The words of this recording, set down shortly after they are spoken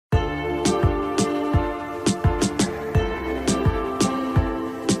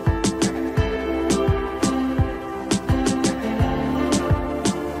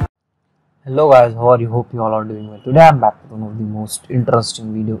Hello guys, how are you? Hope you all are doing well. Today I'm back with one of the most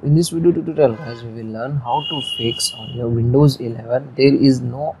interesting video. In this video tutorial guys, we will learn how to fix on your Windows 11. There is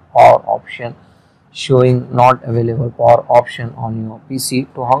no power option showing not available power option on your PC.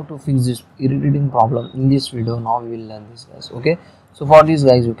 To how to fix this irritating problem in this video, now we will learn this guys. Okay, so for this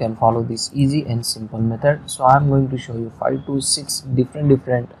guys, you can follow this easy and simple method. So I'm going to show you 5 to 6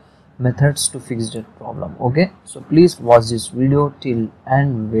 different methods to fix that problem. Okay, so please watch this video till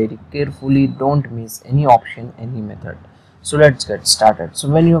and very carefully, don't miss any option, any method. So let's get started. So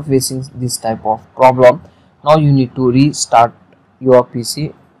when you're facing this type of problem, now you need to restart your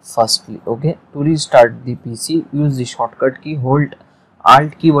PC firstly. Okay, to restart the PC, use the shortcut key, hold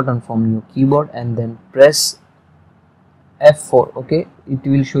alt key button from your keyboard and then press F4. Okay, it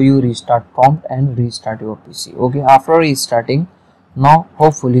will show you restart prompt and restart your PC. Okay, after restarting, now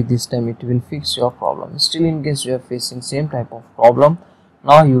hopefully this time it will fix your problem. Still, in case you are facing same type of problem,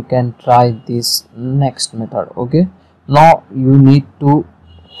 now you can try this next method. Okay, now you need to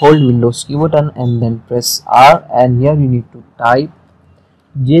hold Windows key button and then press R, and here you need to type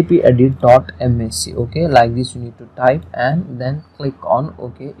jpedit.msc. okay, like this you need to type and then click on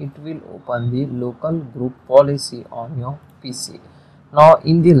OK. It will open the local group policy on your PC. Now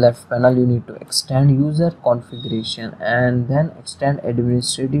in the left panel you need to extend user configuration and then extend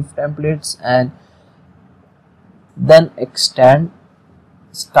administrative templates and then extend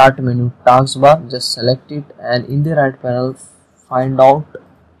start menu taskbar. Just select it and in the right panel find out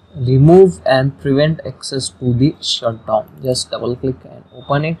remove and prevent access to the shutdown. Just double click and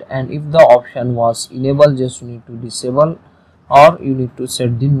open it, and if the option was enabled, just you need to disable or you need to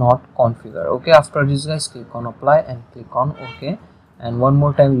set the not configure. Okay, after this guys, click on apply and click on OK. And one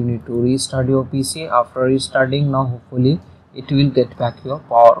more time you need to restart your PC. After restarting, now hopefully it will get back your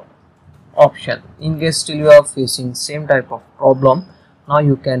power option. In case still you are facing same type of problem, now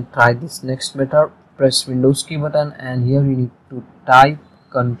you can try this next method. Press Windows key button and here you need to type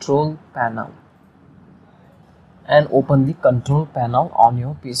control panel and open the control panel on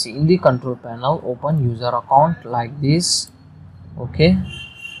your PC. In the control panel, open user account like this. Okay,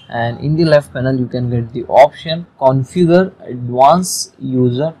 and in the left panel you can get the option configure advanced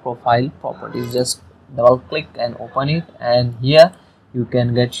user profile properties. Just double click and open it, and here you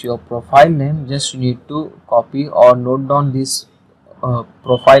can get your profile name. Just you need to copy or note down this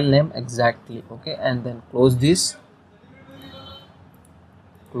profile name exactly. Okay, and then close this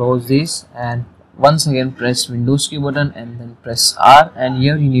and once again press Windows key button and then press R, and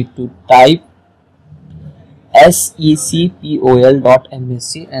here you need to type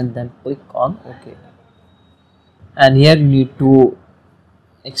secpol.msc and then click on OK. And here you need to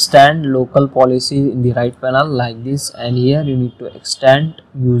extend local policy in the right panel like this, and here you need to extend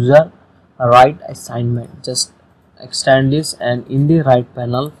user right assignment. Just extend this and in the right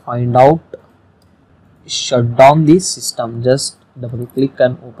panel find out shut down the system. Just double click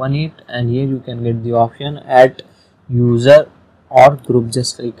and open it, and here you can get the option add user or group.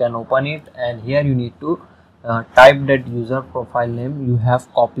 Just click and open it, and here you need to type that user profile name you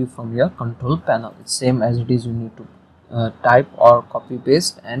have copied from your control panel. It's same as it is, you need to type or copy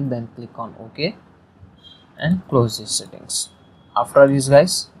paste and then click on OK and close these settings. After this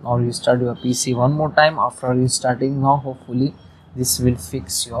guys, now restart your PC one more time. After restarting, now hopefully this will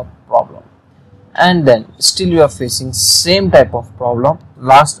fix your problem. And then still you are facing same type of problem,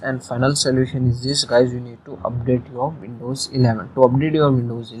 last and final solution is this guys, you need to update your Windows 11. To update your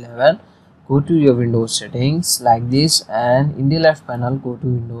Windows 11, go to your Windows settings like this, and in the left panel go to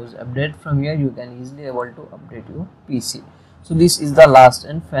Windows update. From here you can easily able to update your PC. So this is the last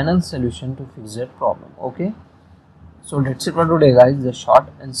and final solution to fix that problem. Okay, so that's it for today guys, the short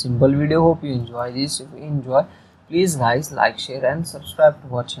and simple video. Hope you enjoy this. If you enjoy, please guys like, share and subscribe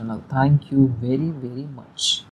to our channel. Thank you very much.